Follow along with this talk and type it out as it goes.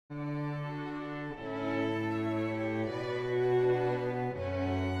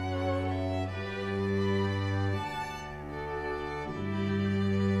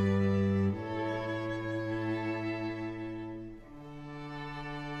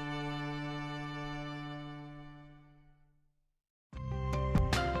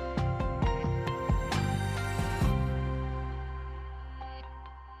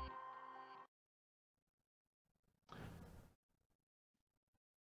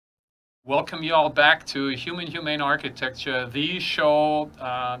Welcome you all back to Humane Architecture, the show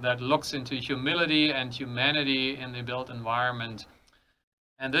that looks into humility and humanity in the built environment.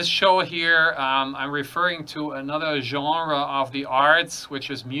 And this show here, I'm referring to another genre of the arts, which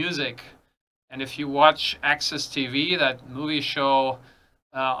is music. And if you watch Access TV, that movie show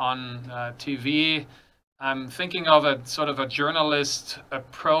on TV, I'm thinking of a sort of a journalist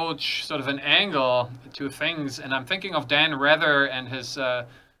approach, sort of an angle to things. And I'm thinking of Dan Rather and his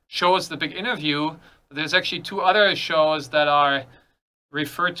shows, The Big Interview. There's actually two other shows that are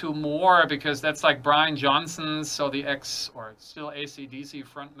referred to more because that's like Brian Johnson's, so the ex or still AC/DC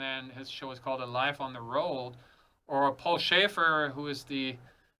frontman. His show is called A Life on the Road. Or Paul Schaefer, who is the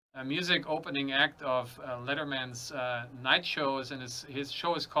music opening act of Letterman's night shows, and his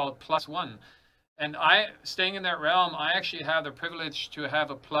show is called Plus One. And staying in that realm, I actually have the privilege to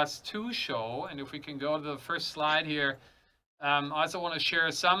have a +2 show. And if we can go to the first slide here, I also want to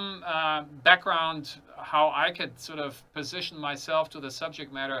share some background, how I could sort of position myself to the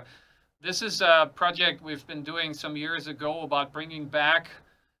subject matter. This is a project we've been doing some years ago about bringing back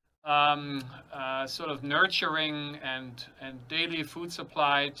sort of nurturing and daily food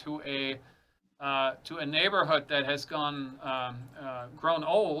supply to a neighborhood that has grown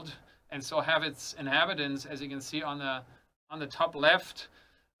old, and so have its inhabitants, as you can see on the top left.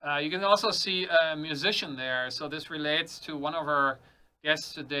 You can also see a musician there. So this relates to one of our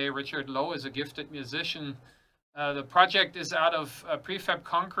guests today. Richard Lowe is a gifted musician. The project is out of prefab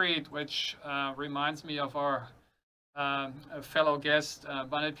concrete, which reminds me of our fellow guest,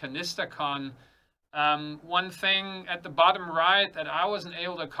 Bundit Kanisthakhon. One thing at the bottom right that I wasn't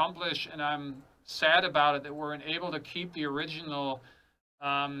able to accomplish, and I'm sad about it, that we weren't able to keep the original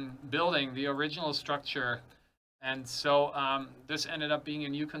building, the original structure. And so this ended up being a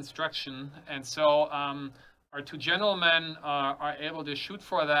new construction. And so our two gentlemen are able to shoot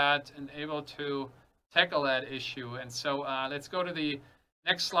for that and able to tackle that issue. And so let's go to the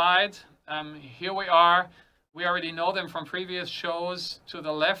next slide. Here we are. We already know them from previous shows. To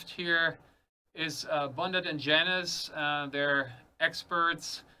the left here is Bundit and Janice. They're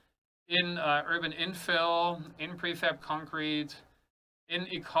experts in urban infill, in prefab concrete, in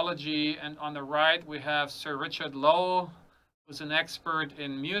ecology. And on the right, we have Sir Richard Lowe, who's an expert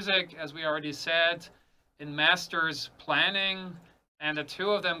in music, as we already said, in master's planning. And the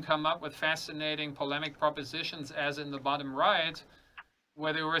two of them come up with fascinating polemic propositions, as in the bottom right,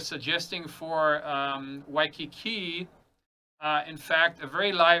 where they were suggesting for Waikiki, in fact, a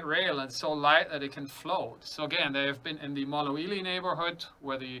very light rail, and so light that it can float. So again, they have been in the Moloili neighborhood,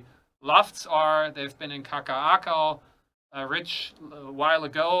 where the lofts are. They've been in Kaka'ako, Rich, a while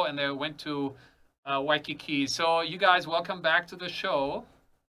ago, and they went to Waikiki. So you guys, welcome back to the show.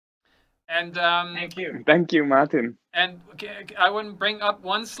 And Thank you, Martin. And I wouldn't bring up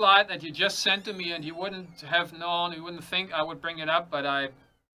one slide that you just sent to me, and you wouldn't have known, you wouldn't think I would bring it up, but I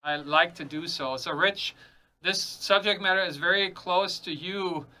like to do so. So Rich, this subject matter is very close to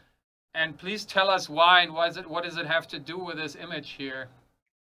you, and please tell us why, and what does it have to do with this image here?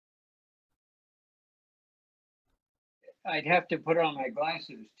 I'd have to put on my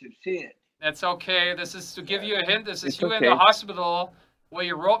glasses to see it. That's okay. This is to give you a hint. This is you in the hospital where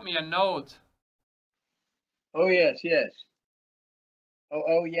you wrote me a note. Oh, yes, yes.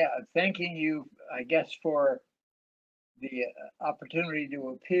 Oh, yeah. Thanking you, I guess, for the opportunity to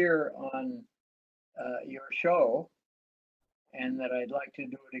appear on your show, and that I'd like to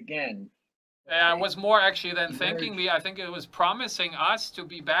do it again. It was more actually than thanking me. I think it was promising us to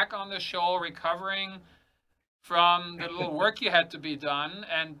be back on the show, recovering from the little work you had to be done,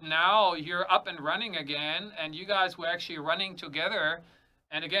 and now you're up and running again, and you guys were actually running together.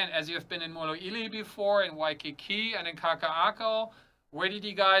 And again, as you've been in Moloili before, in Waikiki and in Kaka'ako, where did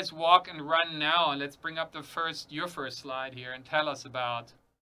you guys walk and run now? And let's bring up your first slide here and tell us about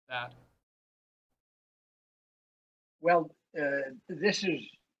that. Well, this is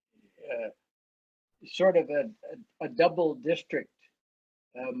sort of a double district.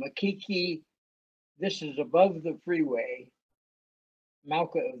 Makiki, this is above the freeway,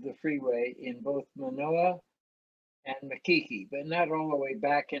 Mauka of the freeway, in both Manoa and Makiki, but not all the way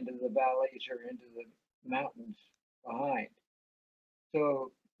back into the valleys or into the mountains behind.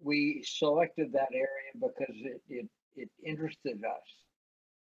 So we selected that area because it interested us.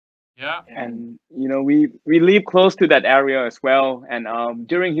 Yeah. And we live close to that area as well. And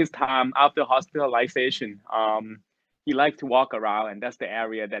during his time after hospitalization, he liked to walk around, and that's the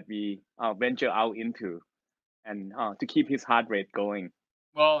area that we venture out into, and to keep his heart rate going.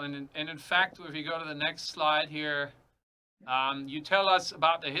 Well, and in fact, if you go to the next slide here, you tell us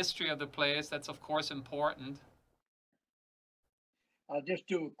about the history of the place. That's of course important. I'll just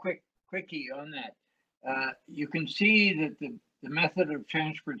do a quick quickie on that. You can see that the method of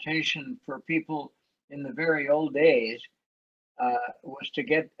transportation for people in the very old days was to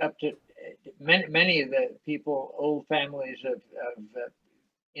get up to many of the people, old families of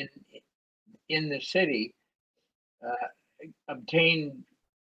in the city, obtained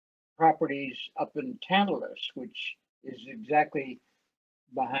properties up in Tantalus, which is exactly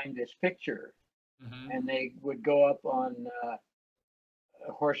behind this picture, and they would go up on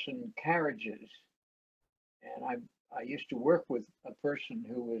horse and carriages. And I used to work with a person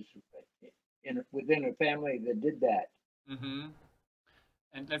who was within a family that did that.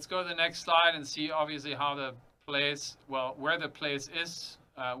 And let's go to the next slide and see obviously how the place, well, where the place is,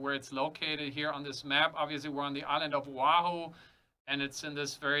 where it's located here on this map. Obviously, we're on the island of Oahu, and it's in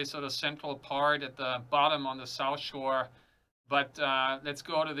this very sort of central part at the bottom on the south shore. But let's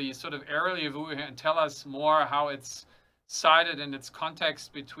go to the sort of aerial view here and tell us more how it's sited in its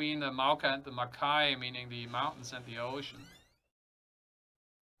context between the Mauka and the Makai, meaning the mountains and the ocean.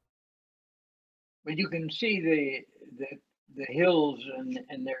 But you can see the hills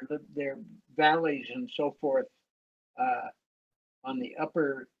and their valleys and so forth on the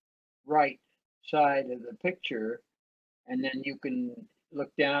upper right side of the picture, and then you can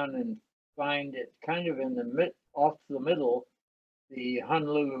look down and find it kind of in the off the middle, the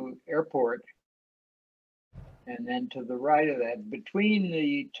Honolulu airport, and then to the right of that, between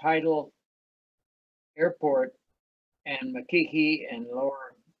the tidal airport and Makiki and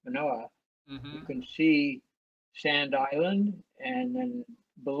Lower Manoa, you can see Sand Island, and then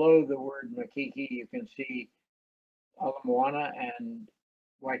below the word Makiki, you can see Ala Moana and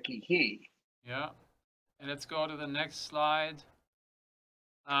Waikiki. Yeah, and let's go to the next slide.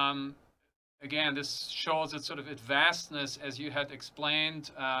 Again, this shows its sort of its vastness, as you had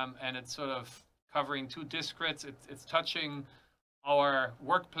explained, and it's sort of covering two districts. It's touching our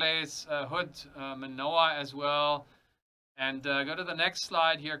workplace, Hood, Manoa as well. And go to the next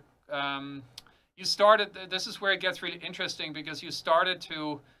slide here. You started, this is where it gets really interesting, because you started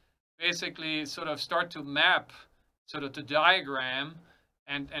to basically sort of start to map, sort of to diagram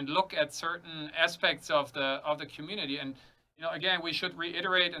and look at certain aspects of the community. And you know, again, we should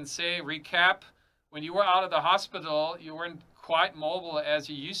reiterate and recap, when you were out of the hospital, you weren't quite mobile as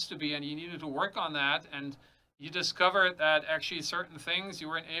you used to be, and you needed to work on that. And you discovered that actually certain things you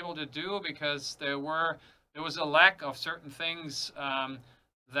weren't able to do because there was a lack of certain things,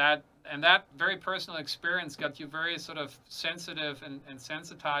 that very personal experience got you very sort of sensitive and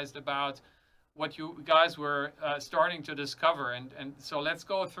sensitized about what you guys were starting to discover. And so let's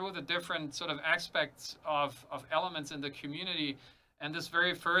go through the different sort of aspects of elements in the community. And this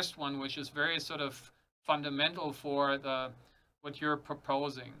very first one, which is very sort of fundamental for what you're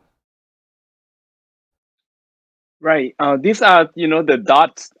proposing. Right. These are, the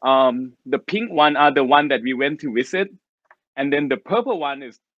dots. The pink one are the one that we went to visit. And then the purple one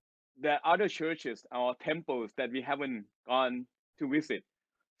is the other churches or temples that we haven't gone to visit.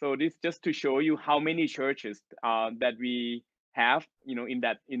 So this just to show you how many churches that we have,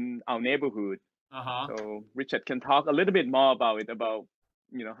 in our neighborhood. So Richard can talk a little bit more about it, about,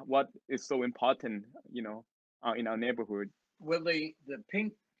 what is so important, in our neighborhood. Well, the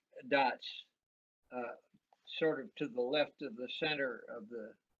pink dots, sort of to the left of the center of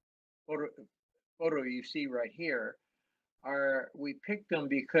the photo you see right here, we picked them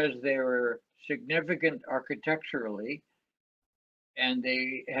because they were significant architecturally, and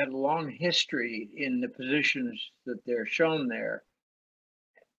they had a long history in the positions that they're shown there.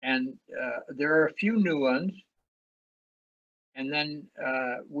 And there are a few new ones. And then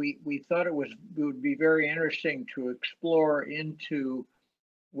we thought it would be very interesting to explore into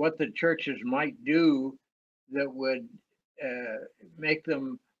what the churches might do that would make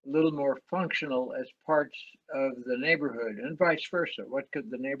them a little more functional as parts of the neighborhood, and vice versa. What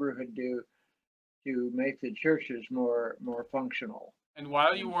could the neighborhood do to make the churches more functional? And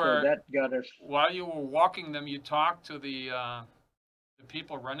while you were so that got us, while you were walking them, you talked to the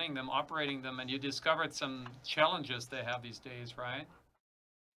people running them, operating them, and you discovered some challenges they have these days, right?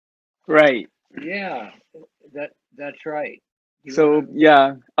 Right. Yeah, that's right. So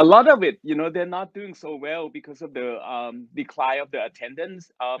yeah, a lot of it, they're not doing so well because of the decline of the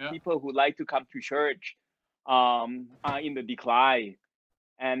attendance. People who like to come to church are in the decline,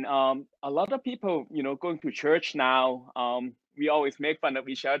 and a lot of people, going to church now. We always make fun of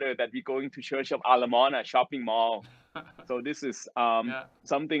each other that we're going to Church of Ala Moana shopping mall. So this is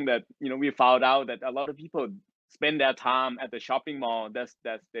something that we found out, that a lot of people spend their time at the shopping mall. That's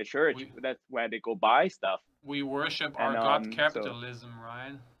their church. That's where they go buy stuff. We worship our God capitalism,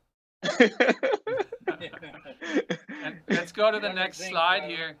 right? And let's go to the next slide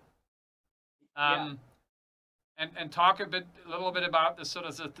here. And talk a little bit about the sort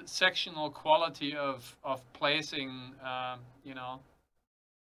of the sectional quality of placing, you know.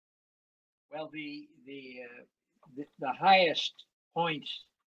 Well, the highest points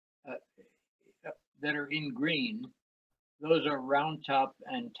that are in green, those are Round Top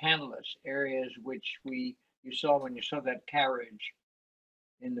and Tantalus areas, which you saw when you saw that carriage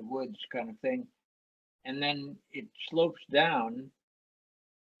in the woods kind of thing. And then it slopes down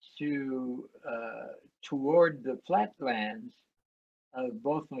to toward the flatlands of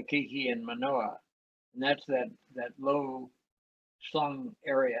both Makiki and Manoa, and that's that low slung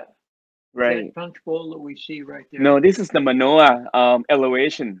area. Right. Is that punch bowl that we see right there? No, this is the Manoa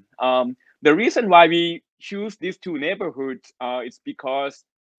elevation. The reason why we choose these two neighborhoods is because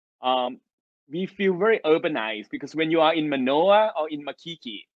we feel very urbanized. Because when you are in Manoa or in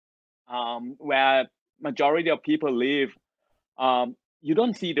Makiki, where majority of people live, you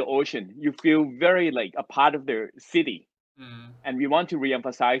don't see the ocean. You feel very like a part of the city. And we want to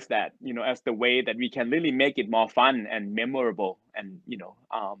reemphasize that, you know, as the way that we can really make it more fun and memorable and, you know,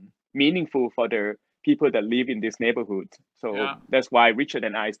 meaningful for the people that live in this neighborhood. So that's why Richard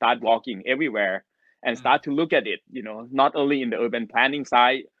and I start walking everywhere and start to look at it, you know, not only in the urban planning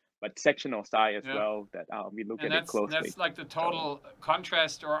side, but sectional side as well, that we look at it closely. That's like the total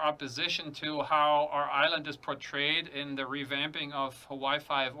contrast or opposition to how our island is portrayed in the revamping of Hawaii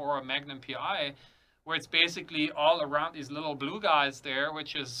 5 or Magnum PI, where it's basically all around these little blue guys there,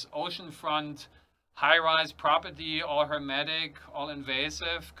 which is oceanfront, high-rise property, all hermetic, all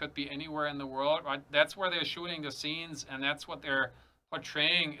invasive, could be anywhere in the world, right? That's where they're shooting the scenes, and that's what they're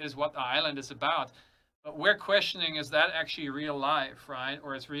portraying is what the island is about. But we're questioning, is that actually real life, right?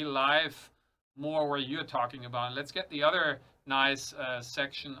 Or is real life more where you're talking about? Let's get the other nice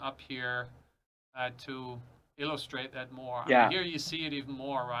section up here to illustrate that more. I mean, here you see it even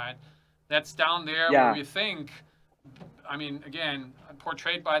more, right? That's down there where we think, I mean, again,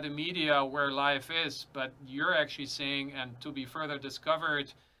 portrayed by the media where life is, but you're actually saying, and to be further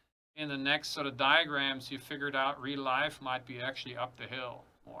discovered in the next sort of diagrams, you figured out real life might be actually up the hill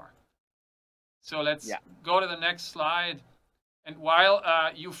more. So let's go to the next slide. And while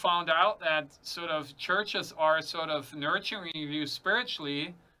you found out that sort of churches are sort of nurturing you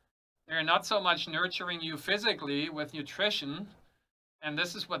spiritually, they're not so much nurturing you physically with nutrition. And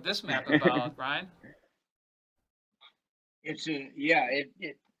this is what this map about, right? It's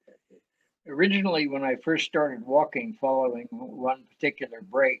it originally, when I first started walking following one particular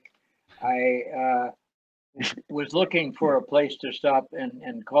break, I was looking for a place to stop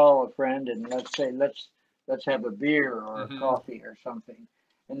and call a friend and let's say let's have a beer or a coffee or something.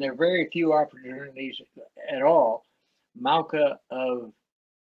 And there are very few opportunities at all. Mauka of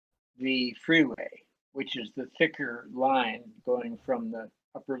the freeway, which is the thicker line going from the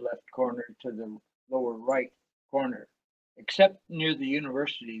upper left corner to the lower right corner. Except near the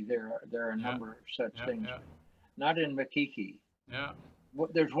university, there are a number of such things. Not in Makiki.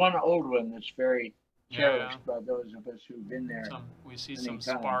 There's one old one that's very cherished by those of us who've been there. We see some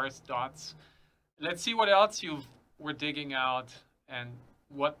sparse dots. Let's see what else you were digging out and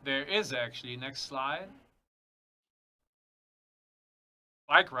what there is actually. Next slide.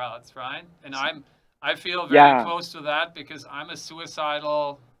 Bike routes, right? And I feel very close to that because I'm a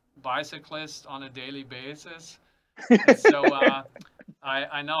suicidal bicyclist on a daily basis. And so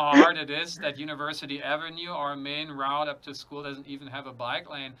I know how hard it is that University Avenue, our main route up to school, doesn't even have a bike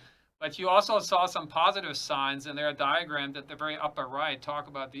lane. But you also saw some positive signs, and they're diagrammed at the very upper right. Talk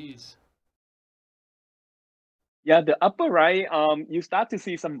about these. Yeah, the upper right, you start to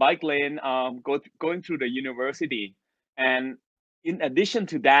see some bike lane going through the university. And in addition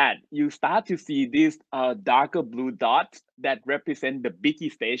to that, you start to see these darker blue dots that represent the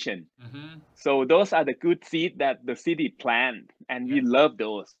Biggie station. So those are the good seeds that the city planned, and we love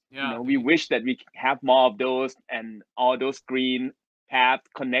those. You know, we wish that we have more of those and all those green paths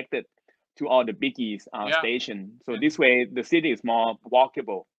connected to all the Biggies station. So this way, the city is more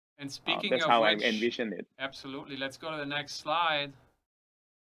walkable. And speaking that's of how which, I envision it. Absolutely. Let's go to the next slide.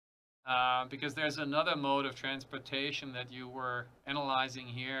 Because there's another mode of transportation that you were analyzing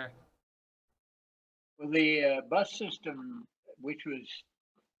here. Well, the bus system, which was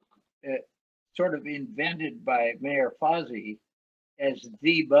sort of invented by Mayor Fozzie as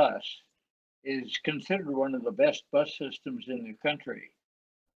the bus, is considered one of the best bus systems in the country.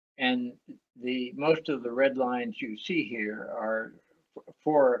 And most of the red lines you see here are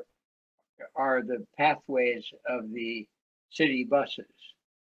the pathways of the city buses.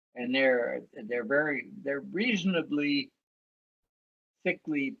 And they're reasonably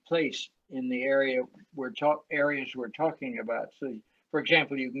thickly placed in the areas we're talking about. So for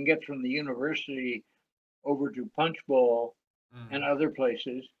example, you can get from the university over to Punch Bowl and other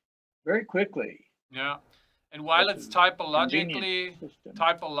places very quickly. Yeah. And while That's it's a convenient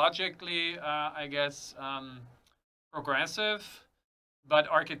typologically, I guess, progressive, but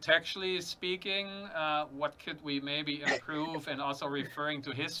architecturally speaking, what could we maybe improve, and also referring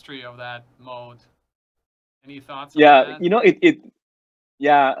to history of that mode? Any thoughts on Yeah, that? you know,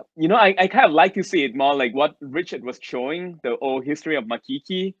 yeah, you know, I kind of like to see it more like what Richard was showing, the old history of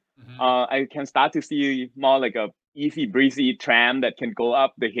Makiki. I can start to see more like a easy breezy tram that can go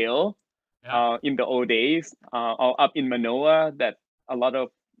up the hill Yeah, in the old days, or up in Manoa that a lot of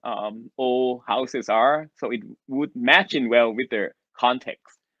old houses are. So it would match in well with the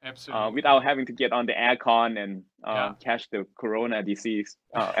context, absolutely. without having to get on the aircon and Yeah. catch the corona disease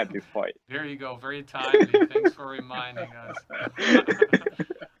at this point. There you go. Very timely. Thanks for reminding us.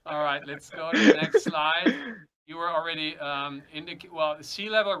 All right, let's go to the next slide. You were already well, sea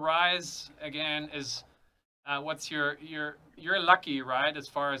level rise again is what's you're lucky, right? As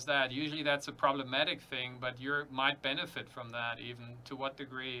far as that, usually that's a problematic thing, but you might benefit from that. Even to what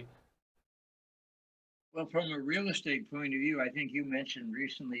degree? Well, from a real estate point of view, I think you mentioned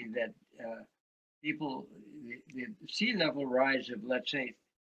recently that people, the sea level rise of, let's say,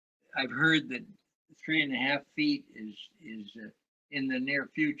 I've heard that 3.5 feet is in the near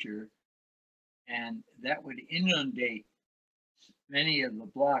future, and that would inundate many of the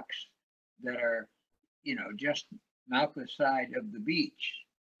blocks that are, you know, just Mauka side of the beach.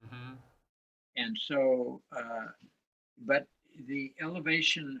 And so, but the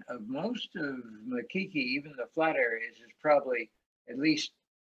elevation of most of Makiki, even the flat areas, is probably at least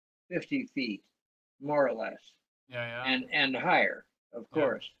 50 feet, more or less. Yeah. And higher, of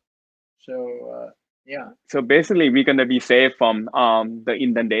course. So, yeah. So basically, we're gonna be safe from the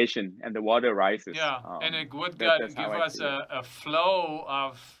inundation and the water rises. Yeah, and it would that's give how I us see it. a flow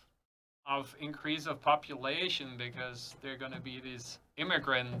of increase of population, because there are going to be these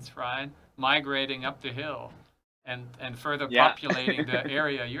immigrants, right, migrating up the hill and further Yeah. populating the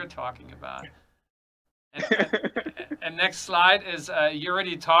area you're talking about. And next slide is you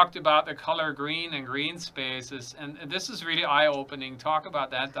already talked about the color green and green spaces, and this is really eye-opening. Talk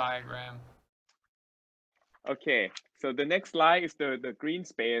about that diagram. Okay, so the next slide is the green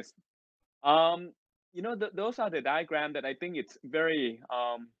space. You know, those are the diagram that I think it's very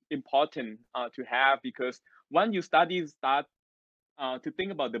important to have, because when you start to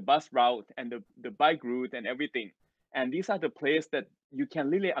think about the bus route and the bike route and everything, and these are the places that you can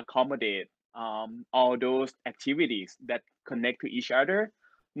really accommodate all those activities that connect to each other,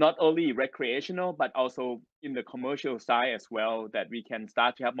 not only recreational but also in the commercial side as well, that we can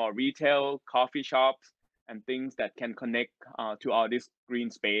start to have more retail, coffee shops, and things that can connect to all this green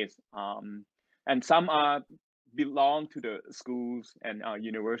space. And some belong to the schools and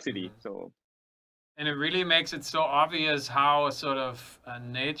university. So, and it really makes it so obvious how a sort of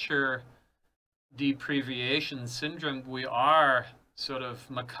nature deprivation syndrome we are, sort of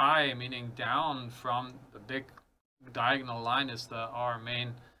Mackay, meaning down from the big diagonal line is our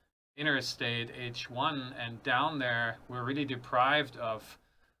main interstate H1, and down there we're really deprived of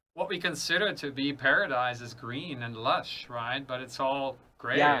what we consider to be paradise is green and lush, right? But it's all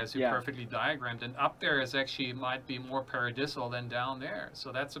gray, as you perfectly diagrammed, and up there is actually might be more paradisal than down there.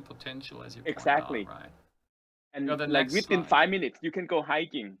 So that's a potential, as you point out, right? And like within 5 minutes, you can go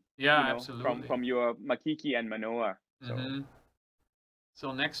hiking. Yeah, you know, absolutely. From your Makiki and Manoa. So.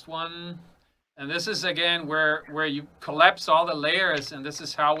 So next one, and this is again where you collapse all the layers, and this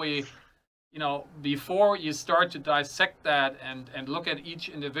is how we, you know, before you start to dissect that and look at each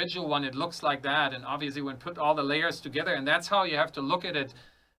individual one, it looks like that, and obviously when put all the layers together, and that's how you have to look at it.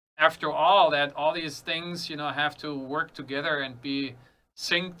 After all, that all these things, you know, have to work together and be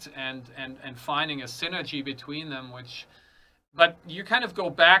synced and finding a synergy between them, which, but you kind of go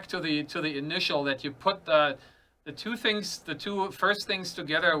back to the initial, that you put the two first things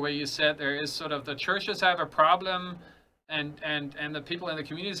together, where you said there is sort of the churches have a problem and the people in the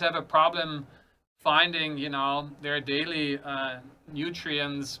communities have a problem finding, you know, their daily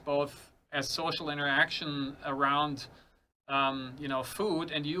nutrients, both as social interaction around you know,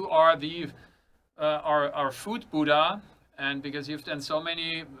 food, and you are the our food Buddha. And because you've done so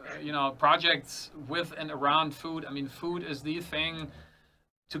many, you know, projects with and around food, I mean, food is the thing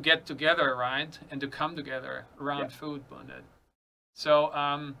to get together, right? And to come together around food, Bundit. So,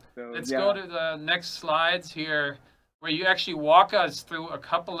 let's go to the next slides here, where you actually walk us through a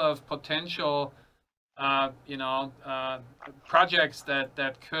couple of potential, you know, projects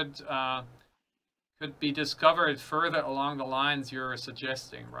that could be discovered further along the lines you're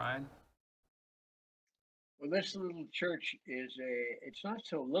suggesting, right? Well, this little church is it's not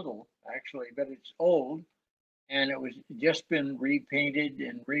so little actually, but it's old and it was just been repainted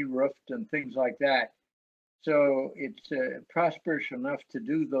and re-roofed and things like that. So it's prosperous enough to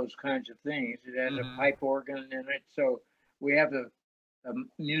do those kinds of things. It has a Mm-hmm. pipe organ in it. So we have a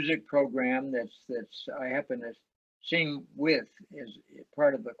music program that's I happen to sing with as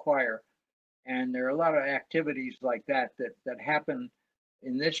part of the choir. And there are a lot of activities like that happen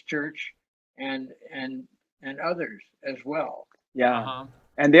in this church and and others as well. Yeah. Uh-huh.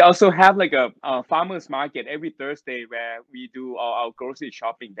 And they also have like a farmers market every Thursday where we do all our grocery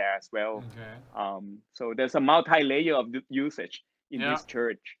shopping there as well. Okay. So there's a multi-layer of usage in Yeah. this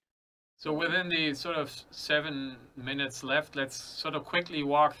church. So within the sort of 7 minutes left, let's sort of quickly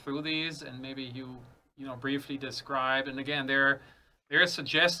walk through these and maybe you know, briefly describe. And again, they're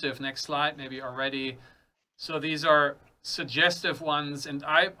suggestive. Next slide, maybe already. So these are suggestive ones, and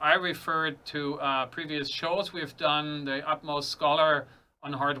I referred to previous shows we've done. The Utmost Scholar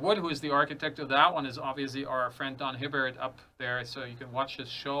on Hardwood, who is the architect of that one, is obviously our friend Don Hibbert up there, so you can watch his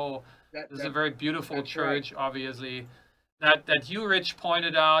show. This is a very beautiful church, right. Obviously. That you, Rich,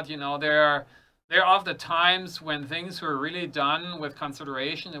 pointed out, you know, there are the times when things were really done with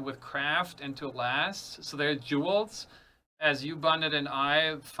consideration and with craft and to last. So they're jewels. As you, Bundit, and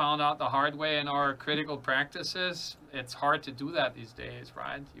I found out the hard way in our critical practices, it's hard to do that these days,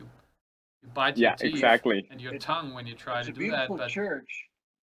 right? You bite your teeth exactly. and your tongue when you try to do that. It's a beautiful church.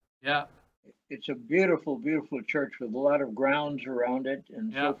 Yeah. It's a beautiful, beautiful church with a lot of grounds around it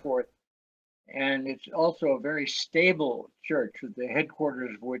and so forth. And it's also a very stable church, with the headquarters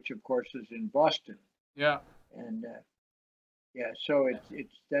of which, of course, is in Boston. Yeah. And yeah, so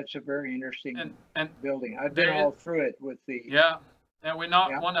that's a very interesting building. I've been all through it with the. Yeah. And we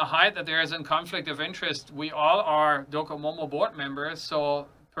not want to hide that there is a conflict of interest. We all are Docomomo board members, so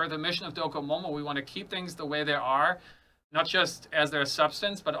per the mission of Docomomo, we want to keep things the way they are, not just as their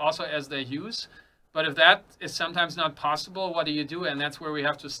substance, but also as their use. But if that is sometimes not possible, what do you do? And that's where we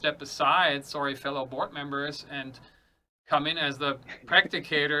have to step aside, sorry, fellow board members, and come in as the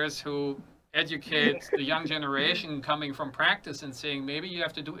practicators who educate the young generation coming from practice and saying, maybe you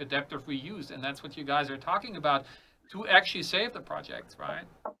have to do adaptive reuse. And that's what you guys are talking about to actually save the projects, right?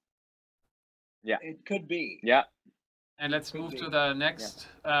 Yeah. It could be. Yeah. And let's move to the next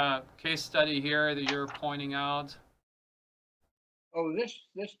case study here that you're pointing out. Oh, this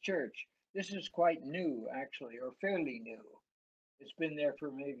church. This is quite new, actually, or fairly new. It's been there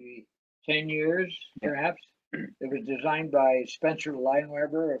for maybe 10 years, perhaps. It was designed by Spencer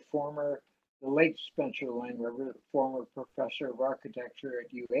Lineweber, the late Spencer Lineweber, former professor of architecture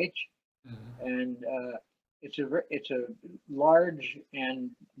at UH. Mm-hmm. And it's a large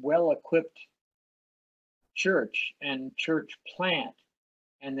and well-equipped church and church plant,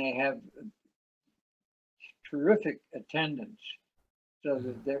 and they have terrific attendance. So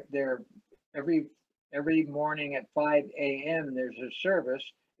that they're every morning at 5 a.m. there's a service,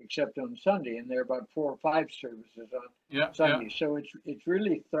 except on Sunday, and there are about 4 or 5 services on Sunday. Yeah. So it's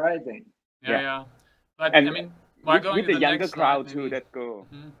really thriving. Yeah. But and I mean, with the younger crowd too that go.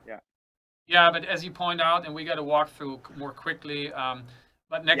 Mm-hmm. Yeah, but as you point out, and we got to walk through more quickly.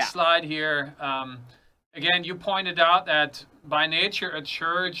 But next slide here. Again, you pointed out that by nature a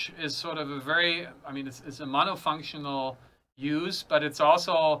church is sort of a very, I mean, it's a monofunctional use, but it's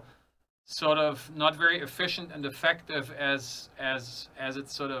also sort of not very efficient and effective as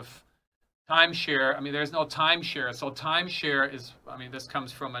it's sort of timeshare. I mean, there's no timeshare. So timeshare is, I mean, this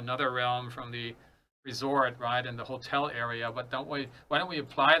comes from another realm, from the resort, right, and the hotel area. But why don't we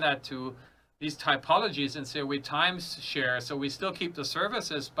apply that to these typologies and say we timeshare? So we still keep the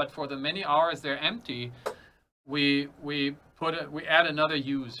services, but for the many hours they're empty, we add another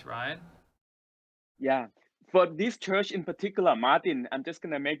use, right? Yeah. For this church in particular, Martin, I'm just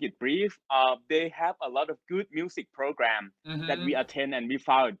going to make it brief. They have a lot of good music program that we attend, and we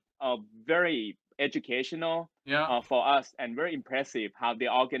found very educational for us, and very impressive how they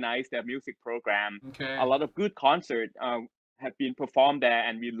organize their music program. Okay. A lot of good concerts have been performed there,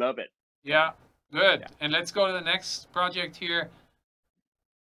 and we love it. Yeah, good. Yeah. And let's go to the next project here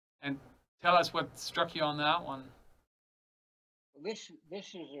and tell us what struck you on that one. This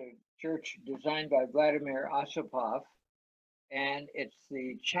is a church designed by Vladimir Osipov, and it's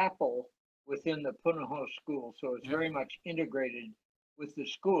the chapel within the Punahou School, so it's very much integrated with the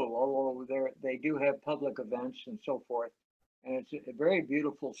school, although they do have public events and so forth. And it's a very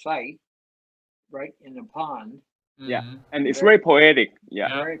beautiful site right in the pond. Yeah, and it's very poetic.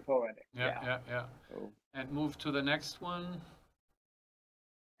 Yeah, very poetic. Yeah. So. And move to the next one.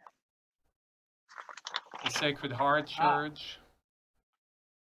 The Sacred Heart Church.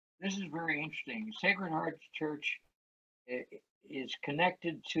 This is very interesting. Sacred Heart Church is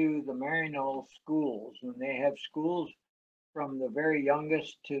connected to the Maryknoll schools, and they have schools from the very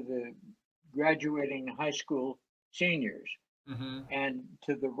youngest to the graduating high school seniors. Mm-hmm. And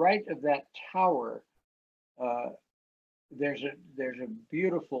to the right of that tower, there's a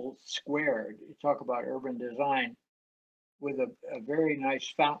beautiful square. You talk about urban design, with a very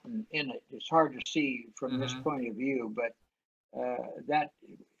nice fountain in it. It's hard to see from this point of view, but that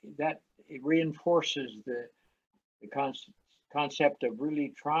it reinforces the concept of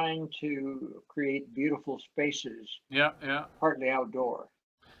really trying to create beautiful spaces. Yeah, yeah. Partly outdoor.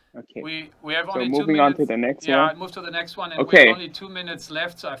 Okay. We have only 2 minutes. So moving on to the next one. Yeah, move to the next one, and okay. we have only 2 minutes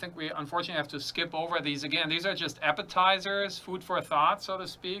left. So I think we unfortunately have to skip over these again. These are just appetizers, food for thought, so to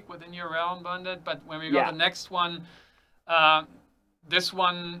speak, within your realm, Bundit. But when we go to the next one, this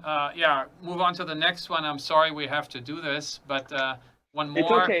one, move on to the next one. I'm sorry we have to do this, but one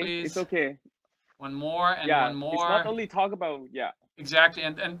more, please. It's okay. One more and one more. It's not only talk about, Exactly,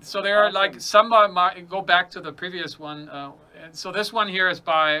 and so there are like some. Go back to the previous one. And so this one here is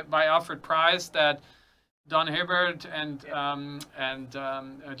by Alfred Price that Don Hibbert and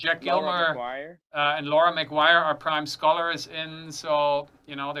Jack Gilmer and Laura McGuire are prime scholars in. So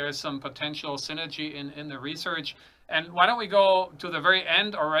there is some potential synergy in the research. And why don't we go to the very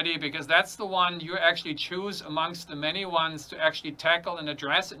end already, because that's the one you actually choose amongst the many ones to actually tackle and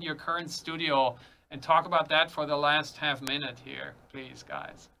address in your current studio, and talk about that for the last half minute here, please,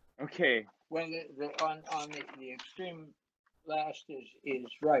 guys. Okay. Well, on the extreme last is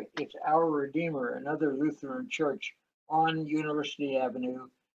right. It's Our Redeemer, another Lutheran church on University Avenue,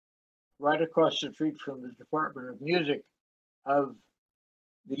 right across the street from the Department of Music of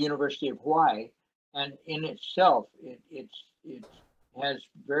the University of Hawaii. And in itself, it has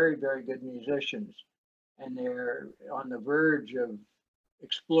very, very good musicians, and they're on the verge of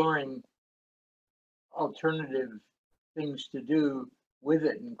exploring alternative things to do with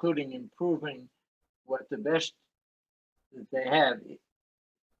it, including improving what the best that they have,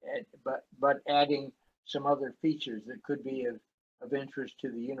 but adding some other features that could be of interest to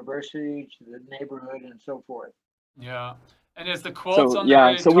the university, to the neighborhood, and so forth. Yeah. And as the quotes on the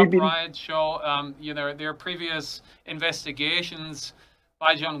very top right show, their previous investigations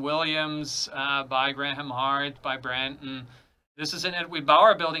by John Williams, by Graham Hart, by Branton. This is an Edwin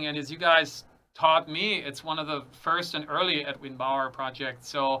Bauer building, and as you guys taught me, it's one of the first and early Edwin Bauer projects.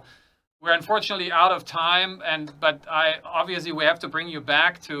 So we're unfortunately out of time, but obviously we have to bring you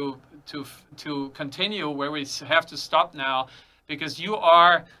back to continue where we have to stop now, because you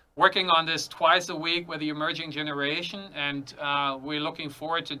are working on this twice a week with the emerging generation, and we're looking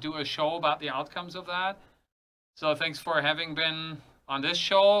forward to do a show about the outcomes of that. So thanks for having been on this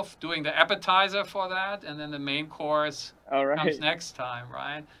show, doing the appetizer for that, and then the main course comes next time,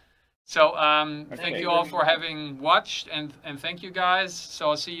 right? So thank you all for having watched, and thank you guys. So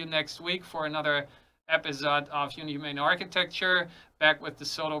I'll see you next week for another episode of Humane Architecture, back with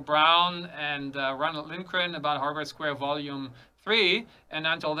DeSoto Brown and Ronald Lindgren about Harvard Square Volume 3. And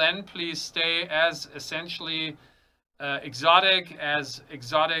until then, please stay as essentially exotically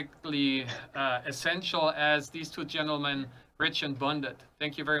essential as these two gentlemen, Rich and Bundit.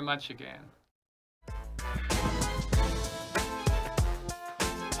 Thank you very much again.